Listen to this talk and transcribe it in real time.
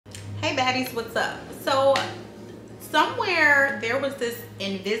Hey baddies, what's up? So somewhere there was this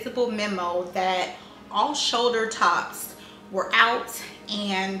invisible memo that all shoulder tops were out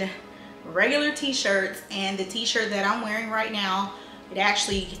and regular t-shirts, and the t-shirt that I'm wearing right now, it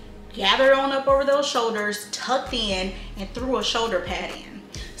actually gathered on up over those shoulders, tucked in, and threw a shoulder pad in.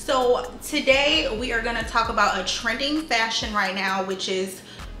 So today we are going to talk about a trending fashion right now, which is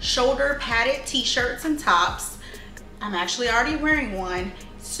shoulder padded t-shirts and tops. I'm actually already wearing one,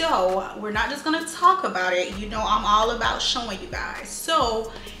 so we're not just gonna talk about it. You know, I'm all about showing you guys.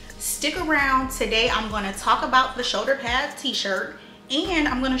 So stick around. Today I'm gonna talk about the shoulder pad t-shirt, and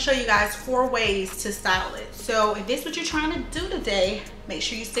I'm gonna show you guys 4 ways to style it. So if this is what you're trying to do today, make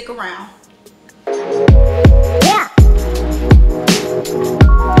sure you stick around. Yeah.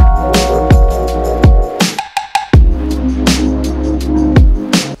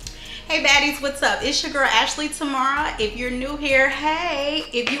 Hey baddies, what's up? It's your girl Ashley Tamara. If you're new here, hey.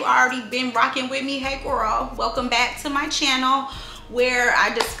 If you already been rocking with me, hey girl, welcome back to my channel where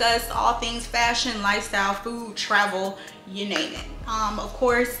I discuss all things fashion, lifestyle, food, travel, you name it. Of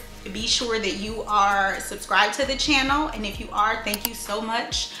course, be sure that you are subscribed to the channel, and if you are, thank you so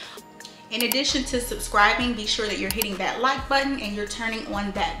much. In addition to subscribing, be sure that you're hitting that like button and you're turning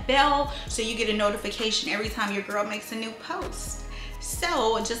on that bell so you get a notification every time your girl makes a new post.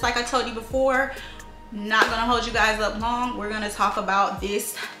 So just like I told you before, not gonna hold you guys up long. We're gonna talk about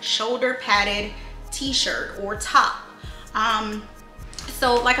this shoulder padded t-shirt or top.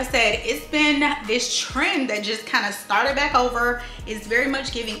 So like I said, it's been this trend that just kind of started back over. It's very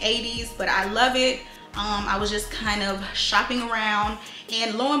much giving 80s, but I love it. I was just kind of shopping around,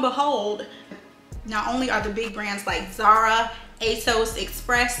 and lo and behold, not only are the big brands like Zara, ASOS,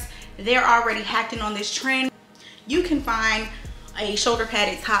 Express, they're already hacking on this trend. You can find a shoulder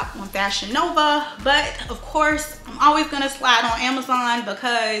padded top on Fashion Nova, but of course I'm always gonna slide on Amazon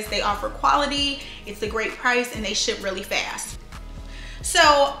because they offer quality, it's a great price, and they ship really fast.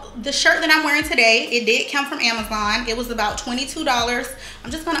 So the shirt that I'm wearing today, it did come from Amazon. It was about $22. I'm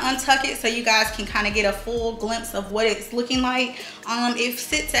just gonna untuck it so you guys can kind of get a full glimpse of what it's looking like. It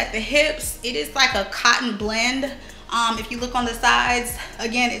sits at the hips. It is like a cotton blend. If you look on the sides,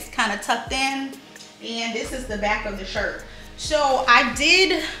 again, it's kind of tucked in, and this is the back of the shirt. So I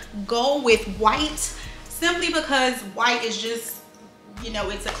did go with white simply because white is just, you know,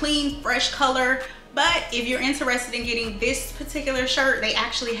 it's a clean, fresh color. But if you're interested in getting this particular shirt, they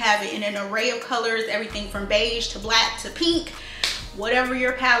actually have it in an array of colors, everything from beige to black to pink. Whatever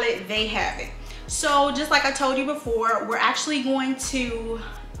your palette, they have it. So just like I told you before, we're actually going to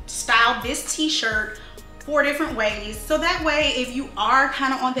style this t-shirt 4 different ways. So that way, if you are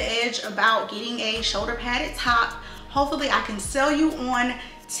kind of on the edge about getting a shoulder padded top, hopefully I can sell you on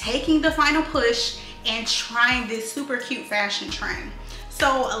taking the final push and trying this super cute fashion trend.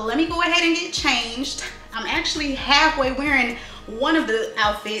 So let me go ahead and get changed. I'm actually halfway wearing one of the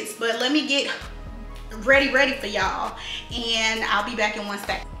outfits, but let me get ready for y'all, and I'll be back in 1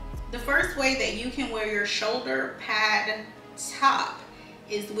 second. The first way that you can wear your shoulder pad top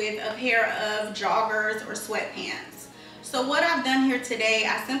is with a pair of joggers or sweatpants. So what I've done here today,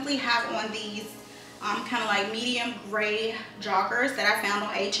 I simply have on these kind of like medium gray joggers that I found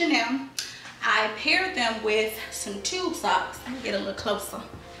on H&M. I paired them with some tube socks. Let me get a little closer.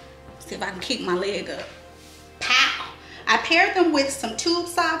 See if I can kick my leg up. Pow! I paired them with some tube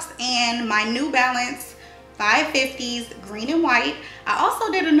socks and my New Balance 550s, green and white. I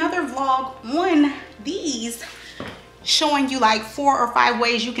also did another vlog on these, showing you like 4 or 5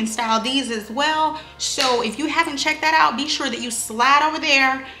 ways you can style these as well. So if you haven't checked that out, be sure that you slide over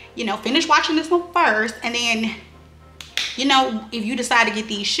there, you know, finish watching this one first, and then, you know, if you decide to get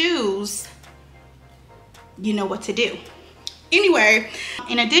these shoes, you know what to do. Anyway,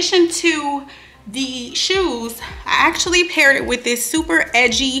 in addition to the shoes, I actually paired it with this super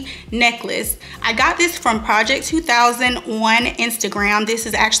edgy necklace. I got this from Project 2000 on Instagram. This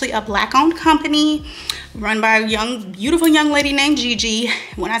is actually a Black-owned company run by a beautiful young lady named Gigi.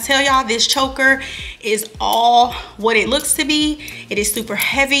 When I tell y'all, this choker is all what it looks to be. It is super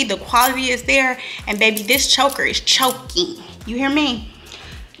heavy, the quality is there, and baby, this choker is choking. You hear me?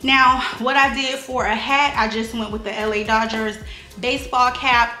 Now, what I did for a hat, I just went with the LA Dodgers baseball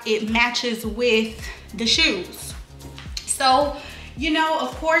cap. It matches with the shoes. So, you know, of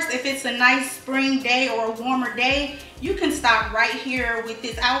course, if it's a nice spring day or a warmer day, you can stop right here with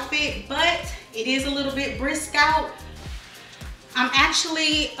this outfit, but it is a little bit brisk out. I'm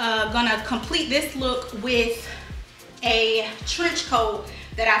actually gonna complete this look with a trench coat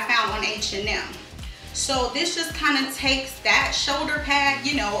that I found on H&M. So this just kind of takes that shoulder pad,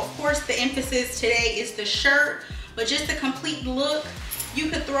 you know, of course the emphasis today is the shirt, but just a complete look, you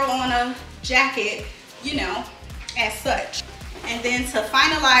could throw on a jacket, you know, as such. And then to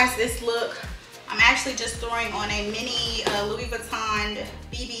finalize this look, I'm actually just throwing on a mini Louis Vuitton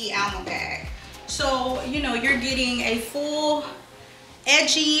BB Alma bag. So, you know, you're getting a full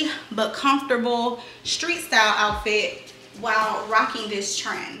edgy but comfortable street style outfit while rocking this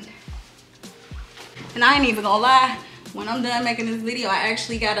trend. And I ain't even gonna lie, when I'm done making this video, I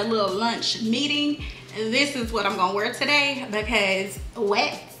actually got a little lunch meeting. This is what I'm gonna wear today because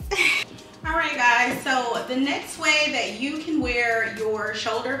wet. All right guys, so the next way that you can wear your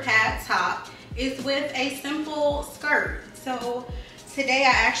shoulder pad top is with a simple skirt. So today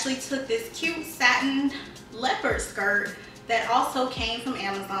I actually took this cute satin leopard skirt that also came from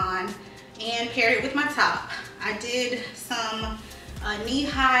Amazon and paired it with my top. I did some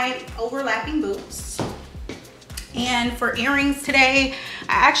knee-high overlapping boots. And for earrings today,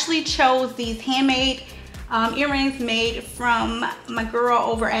 I actually chose these handmade earrings made from my girl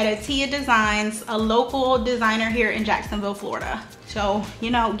over at Atia Designs, a local designer here in Jacksonville, Florida. So,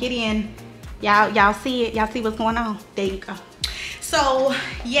 you know, get in. Y'all see it? Y'all see what's going on? There you go. So,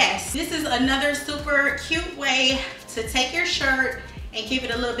 yes, this is another super cute way to take your shirt and give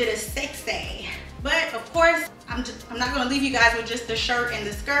it a little bit of sexy. But of course, I'm not gonna leave you guys with just the shirt and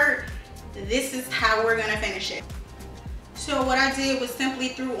the skirt. This is how we're gonna finish it. So what I did was simply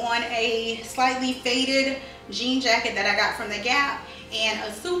threw on a slightly faded jean jacket that I got from the Gap and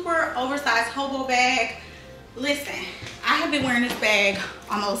a super oversized hobo bag. Listen, I have been wearing this bag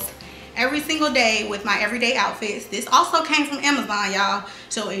almost every single day with my everyday outfits. This also came from Amazon, y'all.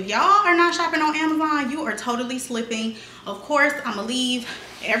 So if y'all are not shopping on Amazon, you are totally slipping. Of course, I'm gonna leave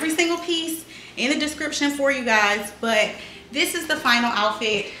every single piece in the description for you guys, but this is the final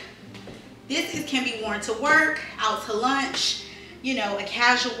outfit. This can be worn to work, out to lunch, you know, a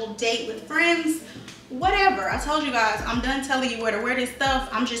casual date with friends, whatever. I told you guys, I'm done telling you where to wear this stuff.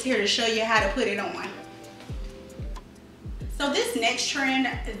 I'm just here to show you how to put it on. So this next trend,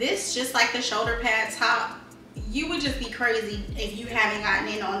 this just like the shoulder pad top, you would just be crazy if you haven't gotten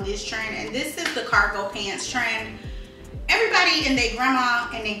in on this trend. And this is the cargo pants trend. Everybody and their grandma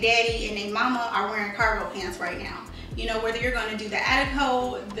and their daddy and their mama are wearing cargo pants right now. You know, whether you're gonna do the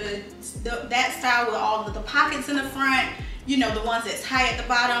Attico, that style with all of the pockets in the front, you know, the ones that's high at the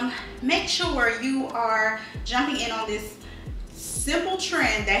bottom, make sure you are jumping in on this simple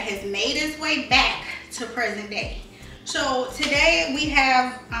trend that has made its way back to present day. So today we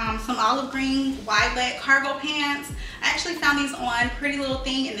have some olive green wide leg cargo pants. I actually found these on Pretty Little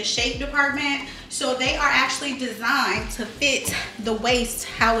Thing in the shape department. So they are actually designed to fit the waist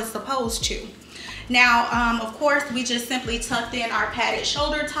how it's supposed to. Now, of course, we just simply tucked in our padded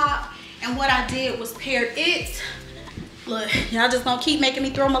shoulder top. And what I did was paired it, look, y'all just gonna keep making me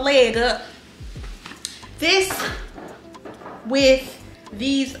throw my leg up. This with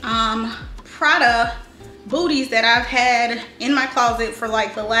these Prada booties that I've had in my closet for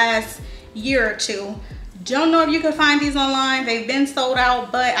like the last year or two. Don't know if you can find these online. They've been sold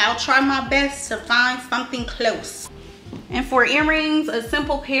out, but I'll try my best to find something close. And for earrings, a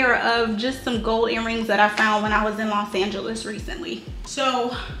simple pair of just some gold earrings that I found when I was in Los Angeles recently.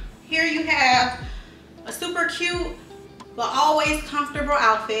 So here you have a super cute but always comfortable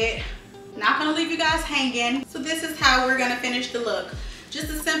outfit. Not gonna leave you guys hanging. So this is how we're gonna finish the look. Just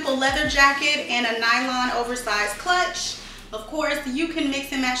a simple leather jacket and a nylon oversized clutch. Of course, you can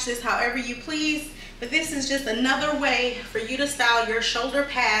mix and match this however you please, but this is just another way for you to style your shoulder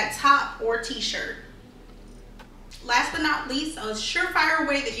pad top or t-shirt. Last but not least, a surefire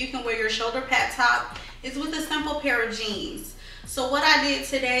way that you can wear your shoulder pad top is with a simple pair of jeans. So what I did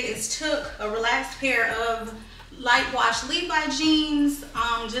today is took a relaxed pair of light wash Levi jeans.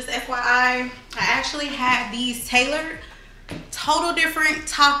 Just FYI, I actually had these tailored. Total different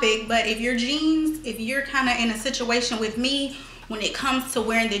topic, but if your jeans, if you're kind of in a situation with me when it comes to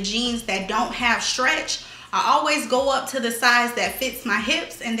wearing the jeans that don't have stretch, I always go up to the size that fits my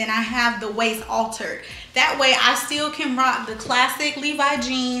hips and then I have the waist altered. That way I still can rock the classic Levi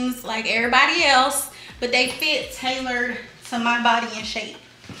jeans like everybody else, but they fit tailored to my body and shape.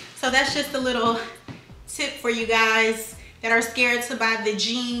 So that's just a little tip for you guys that are scared to buy the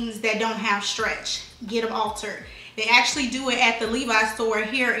jeans that don't have stretch. Get them altered. They actually do it at the Levi store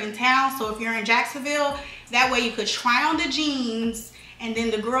here in town. So if you're in Jacksonville, that way you could try on the jeans. And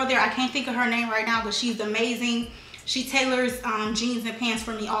then the girl there, I can't think of her name right now, but she's amazing. She tailors jeans and pants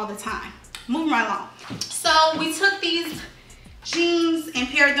for me all the time. Moving right along. So we took these jeans and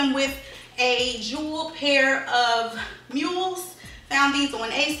paired them with a jewel pair of mules. Found these on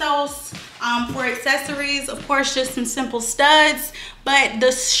ASOS. For accessories, of course, just some simple studs. But the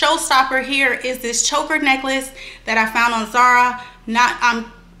showstopper here is this choker necklace that I found on Zara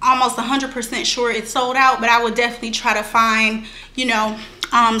I'm almost 100% sure it's sold out, but I would definitely try to find, you know,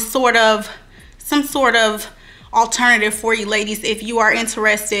 some sort of alternative for you ladies if you are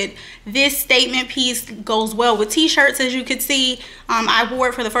interested. This statement piece goes well with t-shirts, as you can see. I wore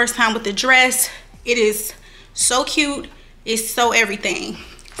it for the first time with the dress. It is so cute. It's so everything.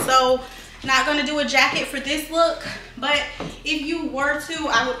 So not gonna do a jacket for this look, but if you were to,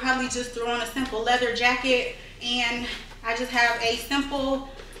 I would probably just throw on a simple leather jacket, and I just have a simple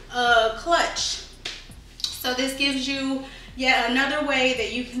clutch. So this gives you yet another way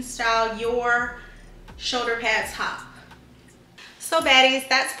that you can style your shoulder pad top. So baddies,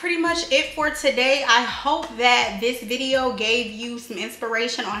 that's pretty much it for today. I hope that this video gave you some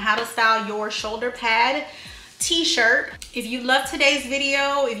inspiration on how to style your shoulder pad t-shirt. If you love today's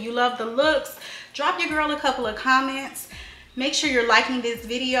video, if you love the looks, drop your girl a couple of comments. Make sure you're liking this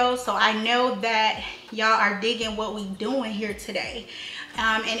video so I know that y'all are digging what we doing here today.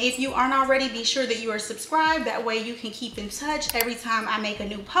 And if you aren't already, be sure that you are subscribed. That way you can keep in touch every time I make a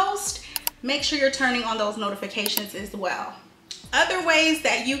new post. Make sure you're turning on those notifications as well. Other ways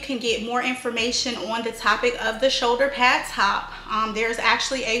that you can get more information on the topic of the shoulder pad top, there's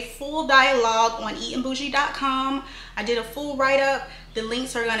actually a full dialogue on eatandbougie.com. I did a full write-up. The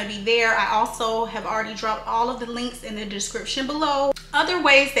links are going to be there. I also have already dropped all of the links in the description below. Other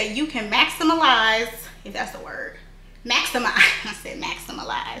ways that you can maximize, if that's the word, maximize, I said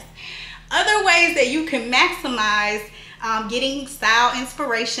maximize. Other ways that you can maximize getting style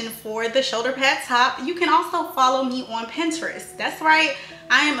inspiration for the shoulder pad top, you can also follow me on Pinterest. That's right,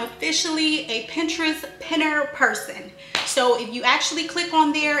 I am officially a Pinterest pinner person. So if you actually click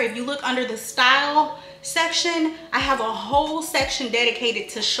on there, if you look under the style section, I have a whole section dedicated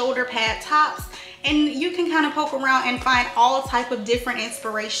to shoulder pad tops, and you can kind of poke around and find all type of different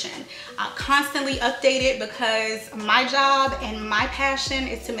inspiration. I constantly update it because my job and my passion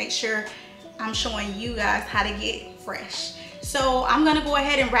is to make sure I'm showing you guys how to get fresh. So I'm gonna go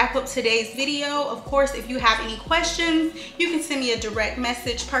ahead and wrap up today's video. Of course, if you have any questions, you can send me a direct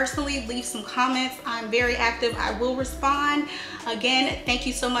message personally, leave some comments. I'm very active, I will respond. Again, thank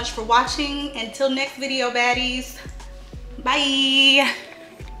you so much for watching. Until next video, baddies, bye.